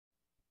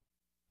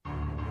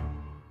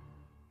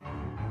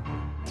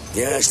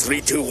Yes,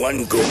 3, 2,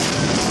 1, go.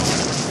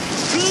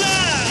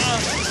 Flare!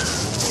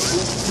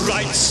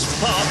 Bright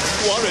spark,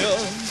 warrior.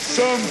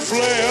 Some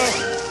flare.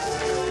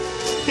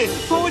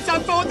 Forwards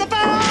on board the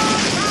boat!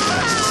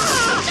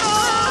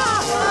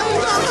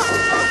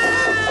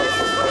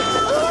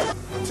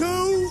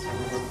 2,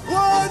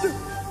 1,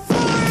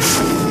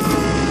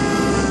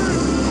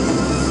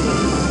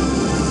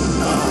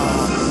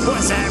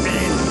 What's happening?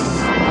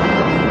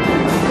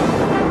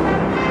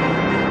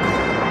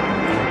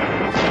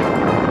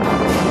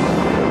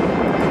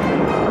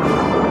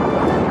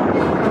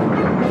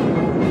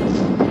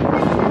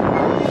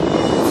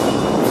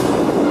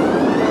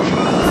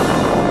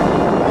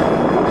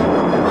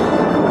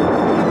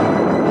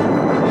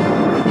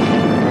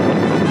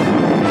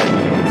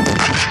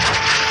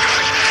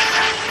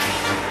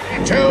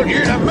 told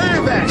you to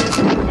move that.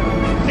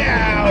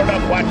 Now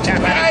look what's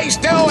happened. They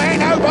still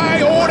ain't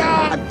obey order.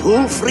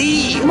 Pull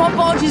free. My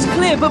barge is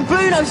clear, but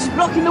Bruno's is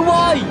blocking the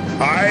way.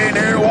 I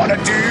know what to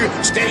do.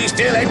 Stay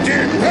still and do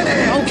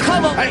it. Oh,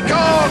 come on. I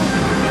can't.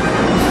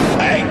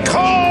 I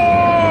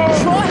can't.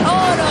 Try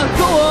harder.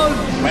 Go on.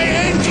 My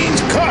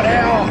engine's cut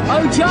out.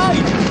 Okay.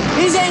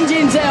 His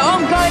engine's out.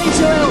 I'm going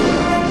to help.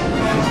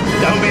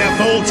 Don't be a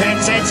fool,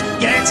 10 cents.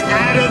 Get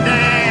out of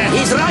there.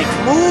 He's right.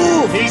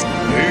 Move. If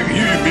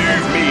you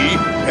move me,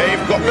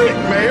 they've got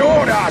my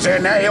orders,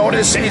 and they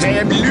orders says I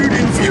am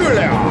looting fuel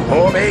now.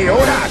 Obey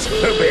orders.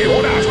 Obey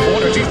orders.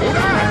 Orders is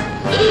orders.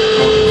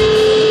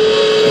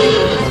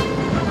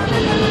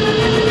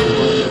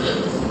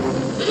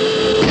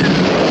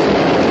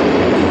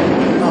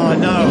 Oh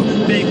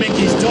no, Big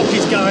Mickey's dock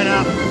is going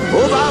up.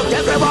 Move out,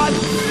 everyone.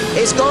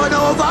 It's going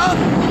over.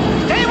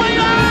 Here we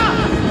are.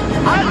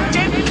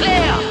 Hunted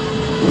clear.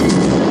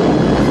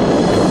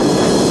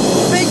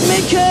 Big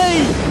Mickey.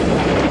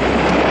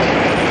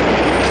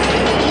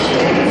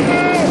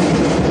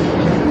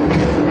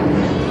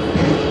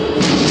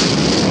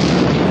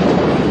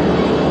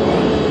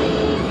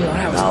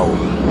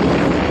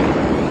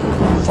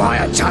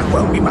 Fire tuck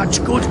won't be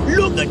much good.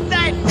 Look at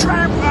that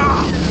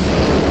trapper!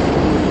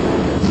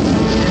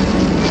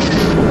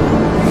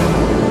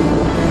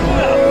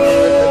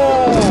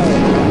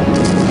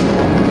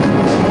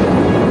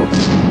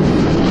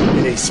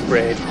 It is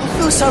spread. I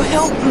feel so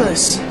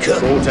helpless.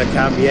 Water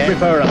come yet. Rip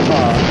her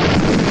apart.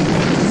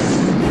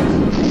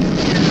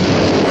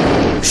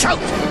 Shout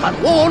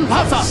and warn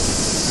Puffer!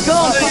 Go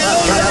on, Papa.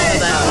 Get over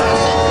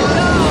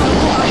there.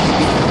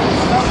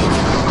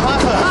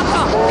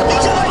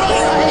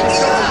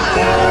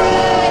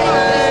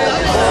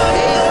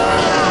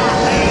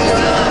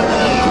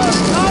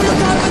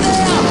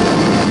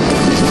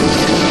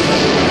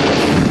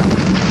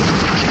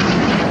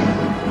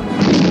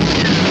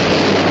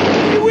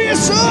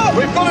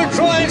 We've got to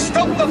try and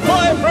stop the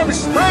fire from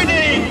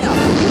spreading!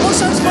 What's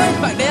that smoke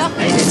back there?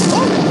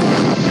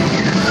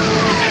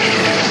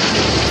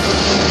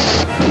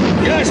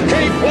 Just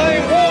keep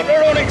playing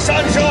water on it,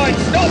 sunshine!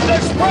 Stop the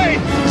spread!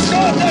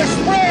 Stop the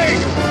spread!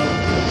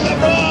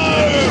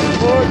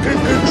 I can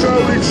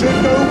control it, so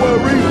don't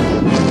worry.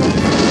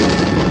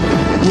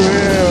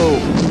 Well.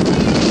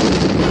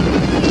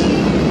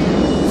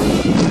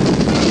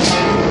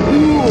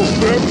 Oh,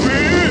 that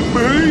bit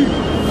me.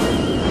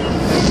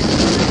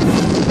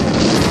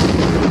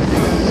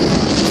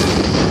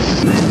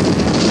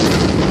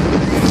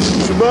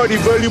 It's a mighty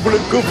valuable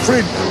and good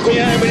friend.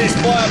 Yeah, with this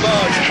fire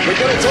barge. We've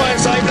got to try and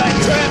save that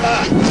trapper!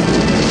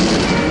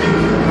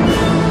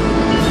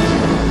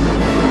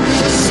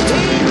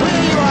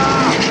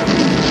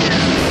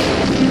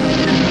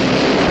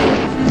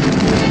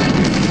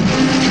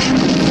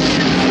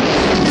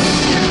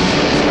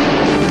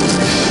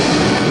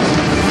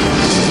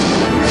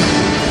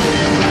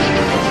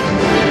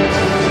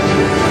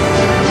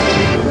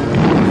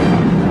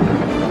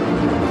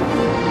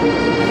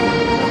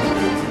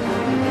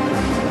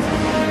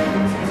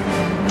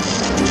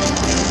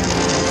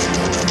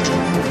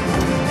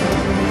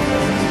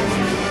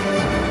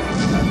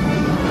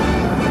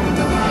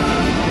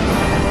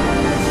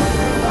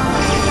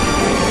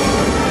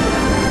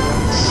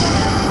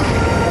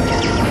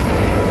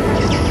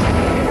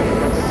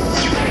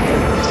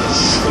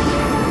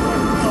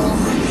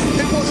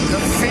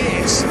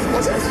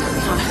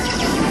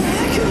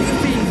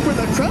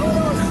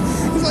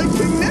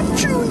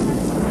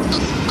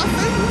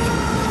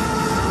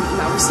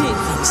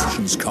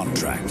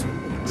 Contract.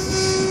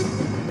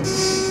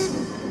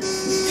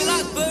 Good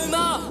luck,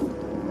 Boomer.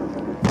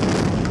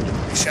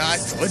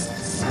 Shotfoot.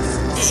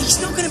 It's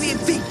not going to be a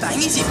big bang,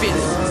 is it, Billy?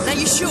 Now,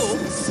 you sure?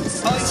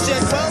 I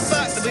said well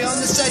back to be on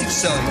the safe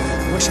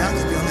side. Wish I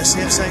could be on the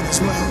safe side as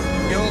well.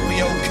 You'll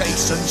be okay,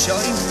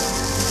 sunshine.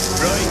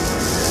 Right,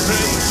 3,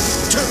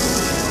 2,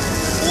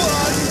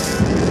 1.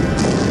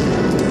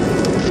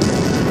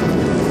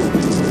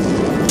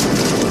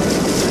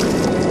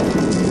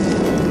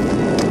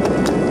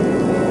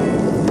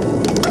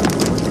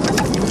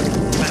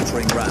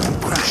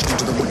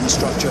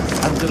 Structure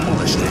and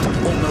demolished it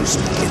almost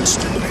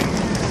instantly.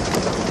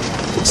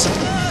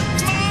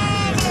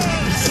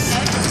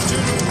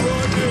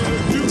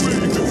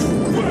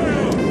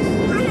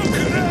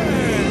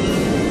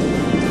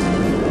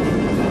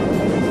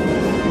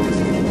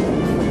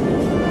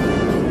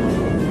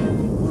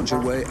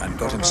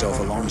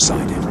 himself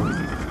alongside him,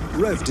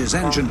 revved his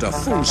engine to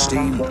full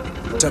steam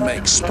to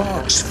make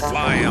sparks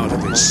fly out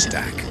of his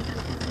stack.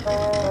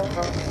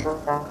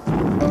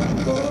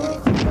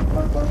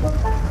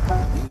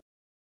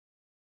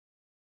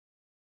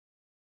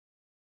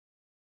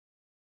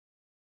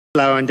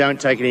 Slow and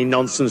don't take any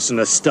nonsense from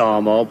the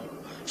star mob.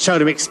 Show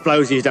them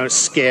explosives don't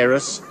scare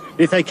us.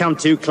 If they come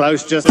too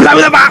close, just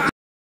blow them up!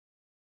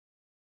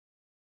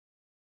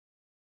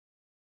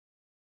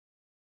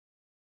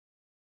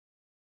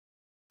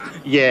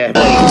 Yeah.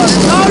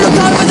 Oh, look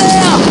over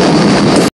there!